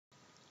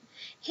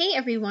Hey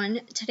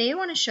everyone, today I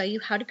want to show you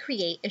how to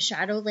create a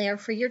shadow layer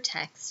for your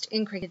text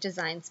in Cricut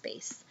Design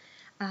Space.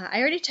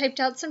 I already typed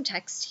out some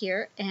text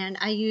here and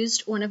I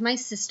used one of my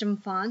system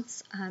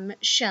fonts,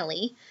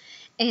 Shelly,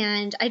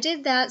 and I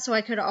did that so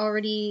I could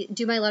already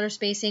do my letter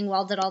spacing,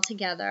 weld it all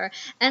together,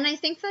 and I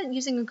think that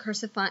using a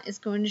cursive font is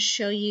going to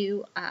show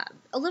you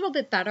a little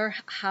bit better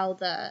how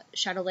the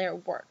shadow layer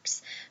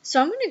works. So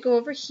I'm going to go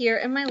over here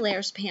in my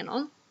layers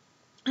panel.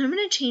 I'm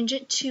going to change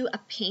it to a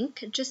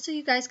pink just so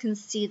you guys can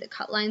see the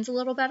cut lines a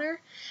little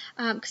better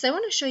because I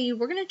want to show you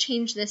we're going to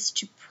change this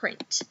to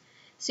print.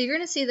 So you're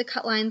going to see the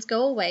cut lines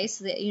go away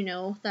so that you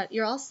know that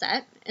you're all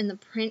set, and the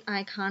print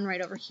icon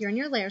right over here in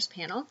your layers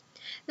panel.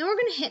 Then we're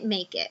going to hit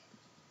make it.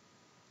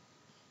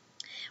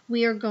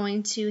 We are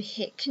going to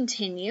hit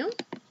continue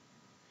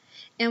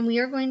and we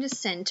are going to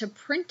send to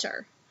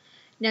printer.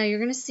 Now you're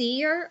going to see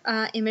your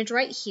image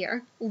right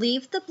here.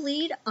 Leave the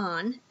bleed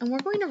on, and we're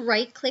going to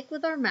right click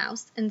with our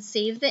mouse and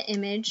save the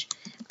image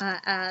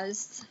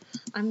as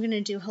I'm going to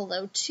do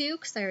hello 2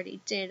 because I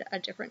already did a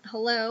different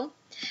hello.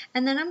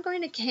 And then I'm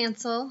going to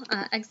cancel,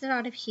 exit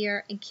out of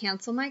here and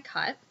cancel my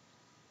cut.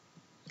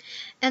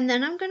 And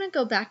then I'm going to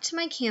go back to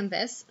my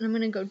canvas and I'm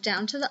going to go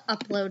down to the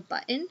upload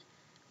button.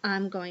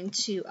 I'm going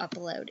to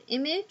upload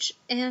image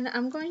and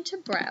I'm going to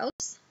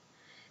browse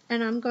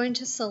and I'm going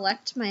to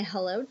select my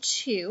hello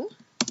 2.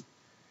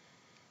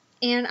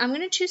 And I'm going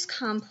to choose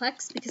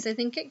complex because I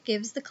think it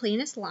gives the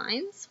cleanest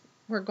lines.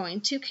 We're going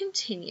to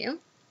continue.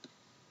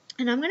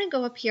 And I'm going to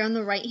go up here on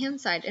the right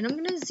hand side and I'm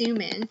going to zoom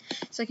in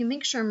so I can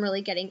make sure I'm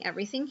really getting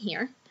everything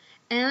here.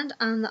 And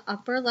on the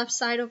upper left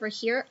side over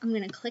here, I'm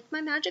going to click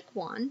my magic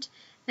wand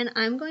and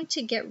I'm going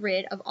to get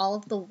rid of all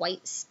of the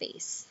white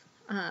space.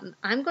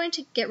 I'm going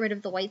to get rid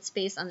of the white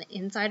space on the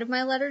inside of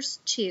my letters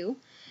too.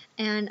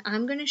 And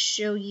I'm going to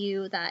show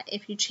you that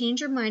if you change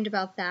your mind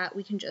about that,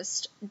 we can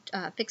just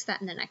fix that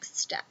in the next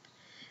step.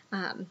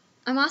 I'm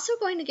also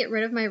going to get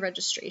rid of my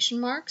registration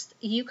marks.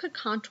 You could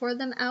contour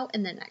them out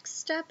in the next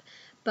step,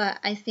 but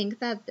I think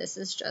that this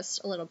is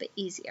just a little bit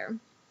easier.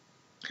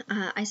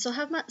 I still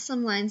have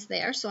some lines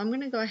there, so I'm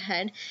going to go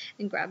ahead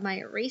and grab my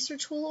eraser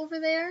tool over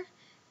there,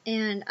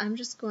 and I'm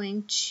just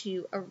going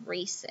to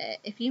erase it.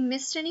 If you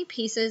missed any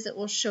pieces, it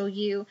will show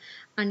you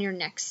on your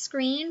next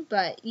screen,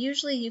 but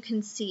usually you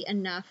can see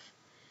enough.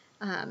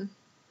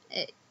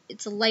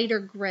 It's a lighter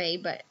gray,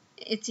 but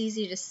it's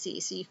easy to see,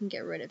 so you can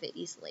get rid of it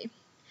easily.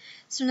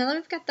 So now that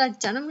we've got that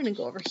done, I'm going to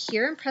go over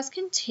here and press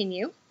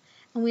continue,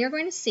 and we are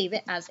going to save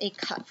it as a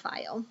cut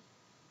file.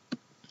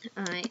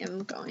 I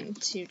am going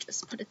to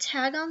just put a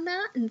tag on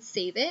that and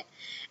save it,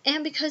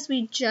 and because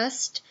we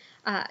just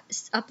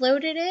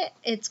uploaded it,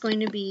 it's going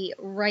to be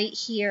right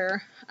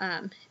here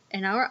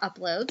in our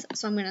uploads,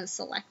 so I'm going to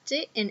select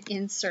it and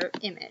insert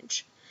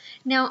image.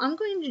 Now I'm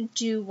going to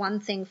do one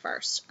thing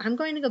first. I'm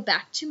going to go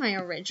back to my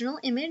original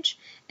image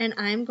and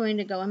I'm going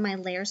to go in my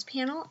layers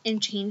panel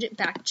and change it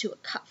back to a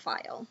cut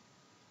file.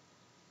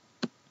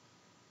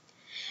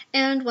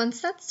 And once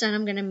that's done,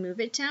 I'm going to move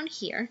it down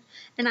here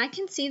and I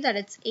can see that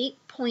it's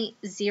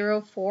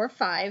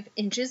 8.045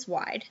 inches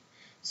wide.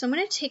 So I'm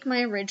going to take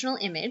my original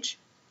image.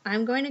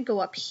 I'm going to go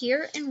up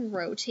here and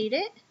rotate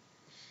it.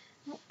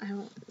 Oh, I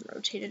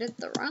rotated it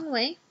the wrong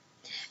way.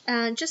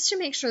 Just to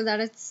make sure that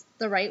it's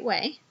the right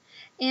way.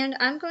 And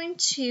I'm going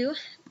to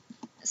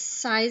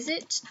size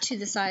it to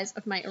the size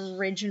of my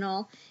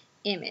original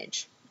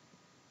image.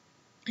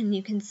 And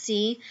you can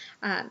see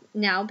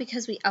now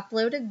because we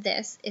uploaded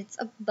this, it's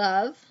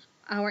above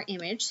our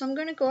image. So I'm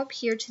going to go up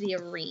here to the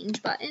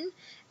arrange button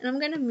and I'm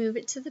going to move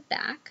it to the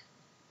back.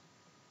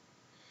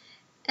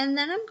 And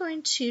then I'm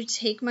going to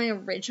take my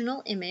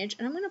original image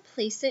and I'm going to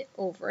place it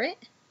over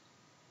it.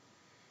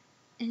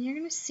 And you're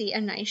going to see a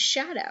nice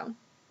shadow.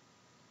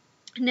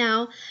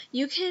 Now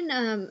you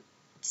can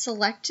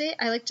select it.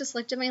 I like to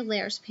select it in my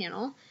layers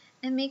panel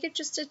and make it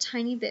just a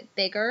tiny bit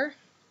bigger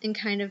and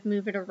kind of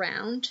move it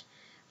around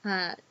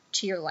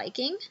to your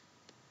liking.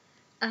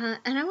 And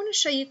I want to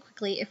show you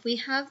quickly, if we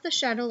have the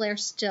shadow layer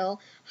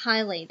still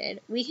highlighted,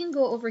 we can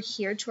go over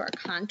here to our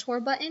contour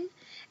button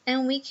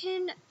and we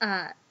can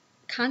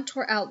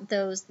contour out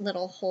those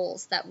little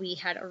holes that we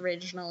had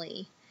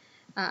originally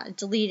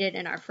deleted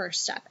in our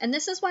first step. And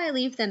this is why I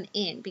leave them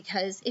in,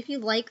 because if you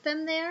like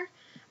them there,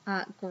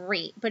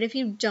 great. But if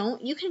you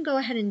don't, you can go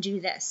ahead and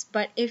do this.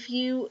 But if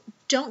you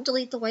don't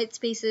delete the white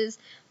spaces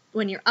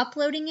when you're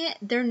uploading it,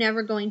 they're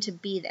never going to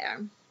be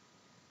there.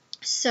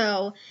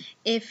 So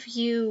if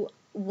you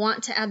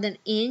want to add them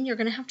in, you're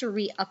going to have to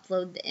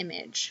re-upload the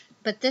image.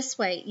 But this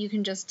way, you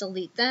can just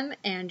delete them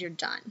and you're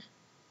done.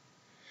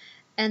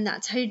 And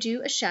that's how you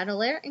do a shadow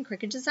layer in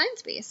Cricut Design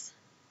Space.